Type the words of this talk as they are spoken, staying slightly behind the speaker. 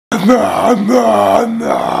Hey,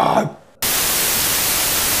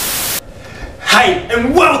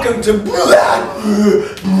 and welcome to Brains,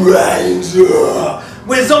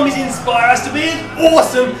 where zombies inspire us to be as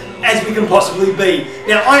awesome as we can possibly be.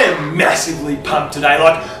 Now, I am massively pumped today.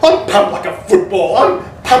 I'm pumped like a football. I'm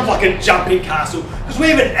pumped like a jumping castle, because we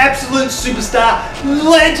have an absolute superstar,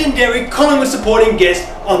 legendary Collingwood supporting guest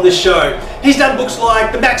on the show. He's done books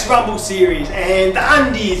like the Max Rumble series and the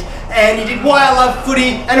Undies, and he did Why I Love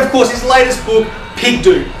Footy, and of course his latest book, Pig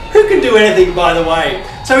Do. Who can do anything, by the way?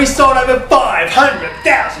 So he's sold over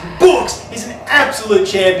 500,000 books. He's an absolute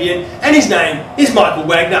champion, and his name is Michael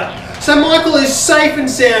Wagner. So Michael is safe and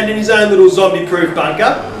sound in his own little zombie-proof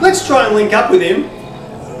bunker. Let's try and link up with him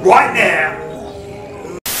right now.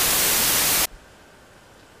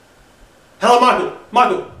 Hello, Michael.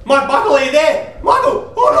 Michael, are you there?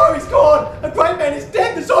 Michael! Oh no, he's gone! A great man is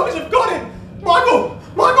dead. The zombies have got him. Michael,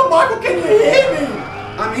 can you hear me?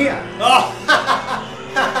 I'm here. Oh,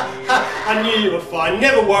 I knew you were fine.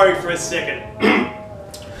 Never worry for a second.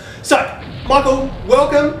 So, Michael,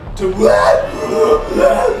 welcome to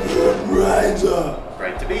Brains.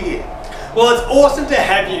 Great to be here. Well, it's awesome to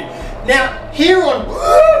have you. Now, here on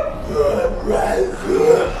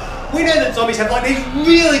we know that zombies have like these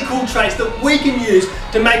really cool traits that we can use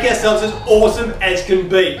to make ourselves as awesome as can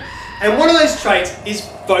be. And one of those traits is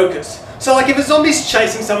focus. So like if a zombie's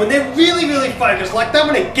chasing someone, they're really focused. Like they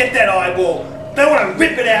want to get that eyeball, they want to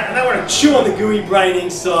rip it out, and they want to chew on the gooey brain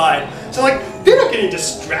inside. So like they're not getting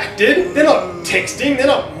distracted, they're not texting, they're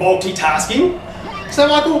not multitasking. So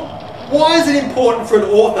Michael, why is it important for an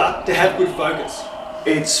author to have good focus?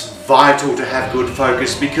 It's vital to have good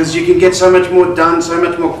focus because you can get so much more done so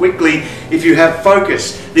much more quickly if you have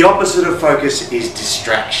focus. The opposite of focus is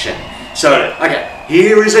distraction. So, okay,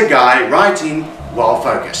 here is a guy writing while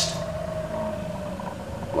focused.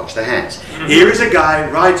 Watch the hands. Here is a guy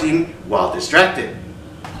writing while distracted.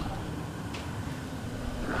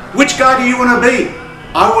 Which guy do you want to be?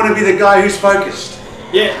 I want to be the guy who's focused.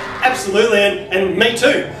 Yeah, absolutely, and me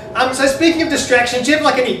too. So speaking of distractions, do you have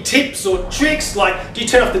like any tips or tricks? Like, do you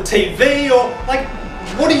turn off the TV, or like,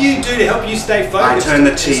 what do you do to help you stay focused? I turn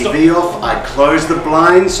the TV off, I close the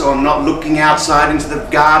blinds so I'm not looking outside into the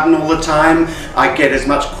garden all the time. I get as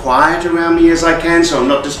much quiet around me as I can so I'm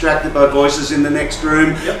not distracted by voices in the next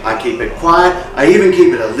room. Yep. I keep it quiet, I even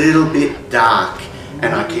keep it a little bit dark,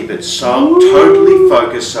 and I keep it so totally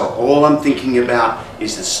focused so all I'm thinking about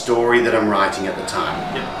is the story that I'm writing at the time.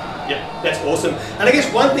 Yeah, that's awesome. And I guess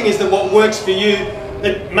one thing is that what works for you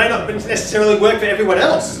that may not necessarily work for everyone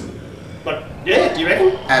else. But yeah, do you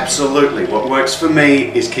reckon? Absolutely. What works for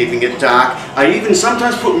me is keeping it dark. I even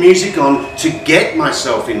sometimes put music on to get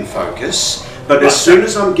myself in focus, but as soon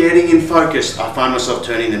as I'm getting in focus, I find myself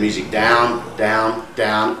turning the music down,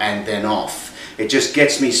 and then off. It just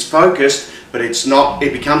gets me focused, but it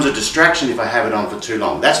becomes a distraction if I have it on for too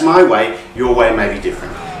long. That's my way, your way may be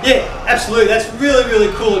different. Yeah, absolutely. That's really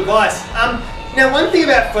cool advice. Now, one thing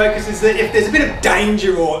about focus is that if there's a bit of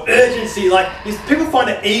danger or urgency, people find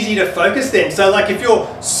it easy to focus then. So like if you're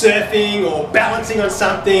surfing or balancing on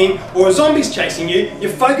something, or a zombie's chasing you, your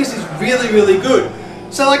focus is really good.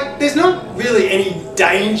 So like there's not really any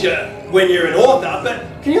danger when you're an author, but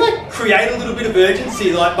can you like create a little bit of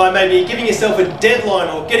urgency, like by maybe giving yourself a deadline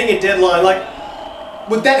or getting a deadline? Like,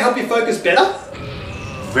 would that help you focus better?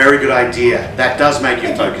 Very good idea. That does make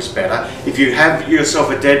you focus better. If you have yourself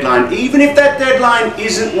a deadline, even if that deadline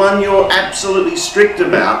isn't one you're absolutely strict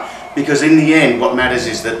about, because in the end what matters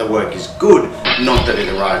is that the work is good, not that it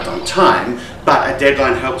arrived on time, but a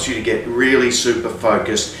deadline helps you to get really super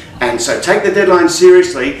focused. And so take the deadline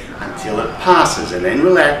seriously until it passes, and then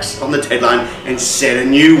relax on the deadline and set a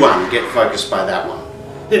new one. Get focused by that one.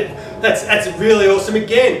 Yeah, that's really awesome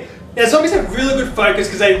again. Now, zombies have really good focus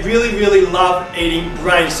because they really love eating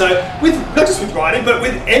brains. So, not just with writing, but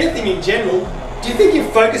with anything in general, do you think you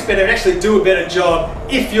focus better and actually do a better job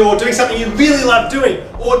if you're doing something you really love doing?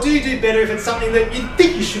 Or do you do better if it's something that you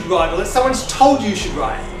think you should write or that someone's told you should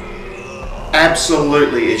write?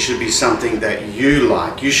 Absolutely, it should be something that you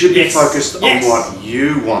like. You should be focused on what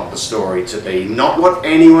you want the story to be, not what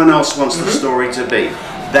anyone else wants the story to be.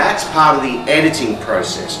 That's part of the editing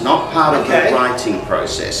process, not part of the writing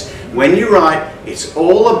process. When you write, it's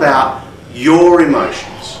all about your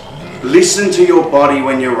emotions. Listen to your body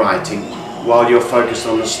when you're writing while you're focused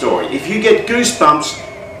on the story. If you get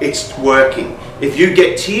goosebumps, it's working. If you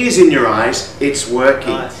get tears in your eyes, it's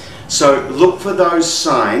working. Nice. So look for those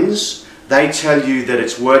signs. They tell you that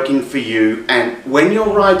it's working for you, and when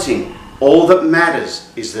you're writing, all that matters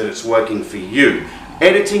is that it's working for you.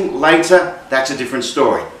 Editing later, that's a different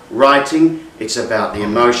story. writing, it's about the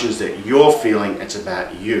emotions that you're feeling, it's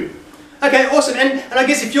about you. Okay, awesome. And I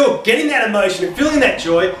guess if you're getting that emotion and feeling that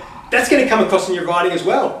joy, that's going to come across in your writing as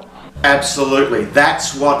well. Absolutely.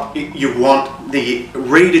 That's what you want the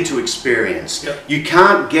reader to experience. Yep. You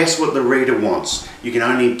can't guess what the reader wants. You can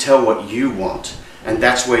only tell what you want. And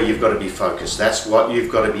that's where you've got to be focused. That's what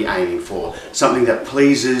you've got to be aiming for. Something that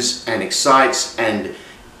pleases and excites and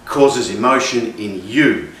causes emotion in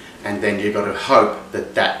you. And then you've got to hope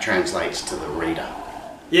that that translates to the reader.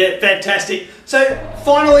 Yeah, fantastic. So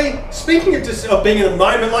finally, speaking of just being in the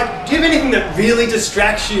moment, like, do you have anything that really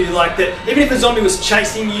distracts you? Like that, even if a zombie was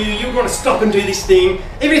chasing you, you would want to stop and do this thing,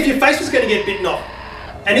 even if your face was going to get bitten off.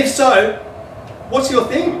 And if so, what's your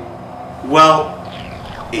thing? Well,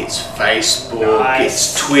 it's Facebook,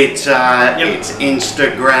 Nice. it's Twitter, it's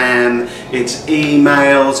Instagram, it's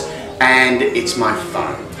emails, and it's my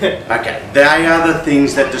phone. Okay, they are the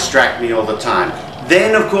things that distract me all the time.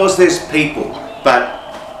 Then, of course, there's people, but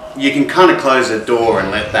you can kind of close the door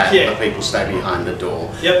and let the people stay behind the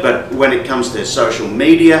door. Yep. But when it comes to social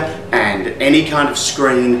media and any kind of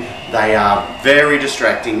screen, they are very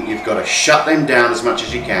distracting. You've got to shut them down as much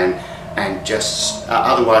as you can, and just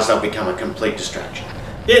otherwise they'll become a complete distraction.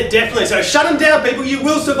 Yeah, definitely. So shut them down, people. You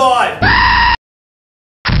will survive.